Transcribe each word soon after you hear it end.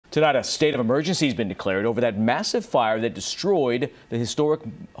Tonight, a state of emergency has been declared over that massive fire that destroyed the historic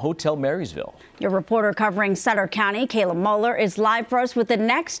Hotel Marysville. Your reporter covering Sutter County, Kayla Moeller, is live for us with the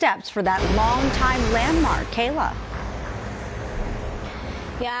next steps for that longtime landmark. Kayla.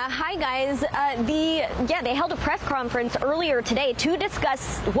 Yeah, hi guys. They held a press conference earlier today to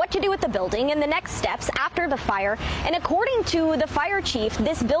discuss what to do with the building and the next steps after the fire. And according to the fire chief,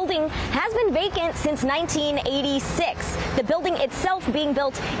 this building has been vacant since 1986. The building itself being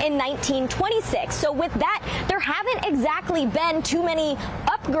built in 1926. So with that, there haven't exactly been too many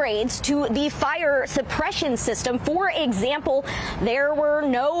upgrades to the fire suppression system. For example, there were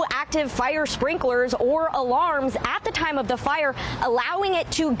no active fire sprinklers or alarms at the time of the fire, allowing it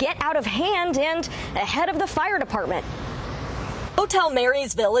to get out of hand and ahead of the fire department. Hotel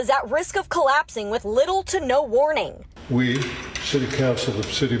Marysville is at risk of collapsing with little to no warning. We, City Council of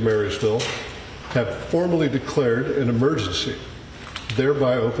City of Marysville, have formally declared an emergency,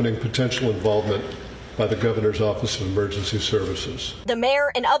 thereby opening potential involvement by the Governor's Office of Emergency Services. The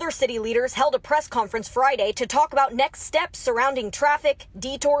mayor and other city leaders held a press conference Friday to talk about next steps surrounding traffic,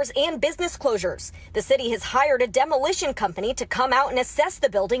 detours, and business closures. The city has hired a demolition company to come out and assess the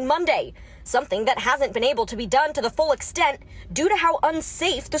building Monday, something that hasn't been able to be done to the full extent due to how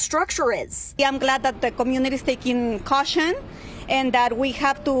unsafe the structure is. I'm glad that the community is taking caution and that we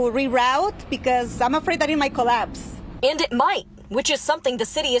have to reroute because I'm afraid that it might collapse. And it might, which is something the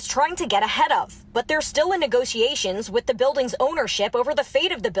city is trying to get ahead of. But they're still in negotiations with the building's ownership over the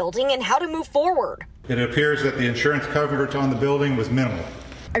fate of the building and how to move forward. It appears that the insurance coverage on the building was minimal.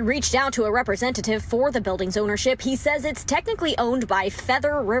 I reached out to a representative for the building's ownership. He says it's technically owned by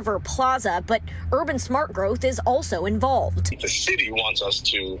Feather River Plaza, but Urban Smart Growth is also involved. The city wants us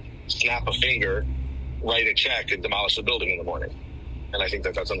to snap a finger, write a check, and demolish the building in the morning. And I think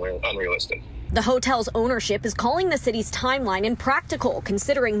that that's unrealistic. The hotel's ownership is calling the city's timeline impractical,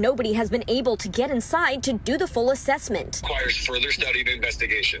 considering nobody has been able to get inside to do the full assessment. Requires further study and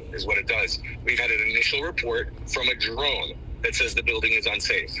investigation is what it does. We've had an initial report from a drone that says the building is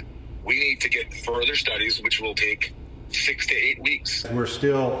unsafe. We need to get further studies, which will take 6 to 8 weeks. We're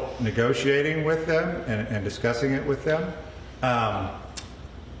still negotiating with them and discussing it with them.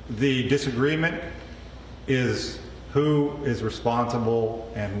 The disagreement is who is responsible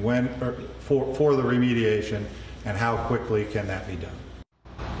and when for the remediation and how quickly can that be done.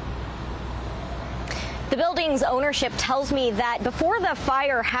 The building's ownership tells me that before the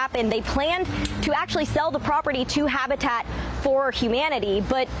fire happened, they planned to actually sell the property to Habitat for Humanity,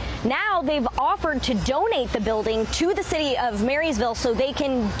 but now they've offered to donate the building to the city of Marysville so they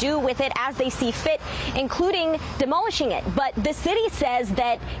can do with it as they see fit, including demolishing it. But the city says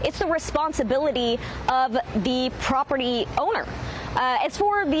that it's the responsibility of the property owner. As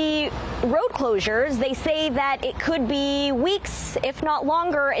for the road closures, they say that it could be weeks, if not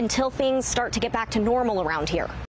longer, until things start to get back to normal around here.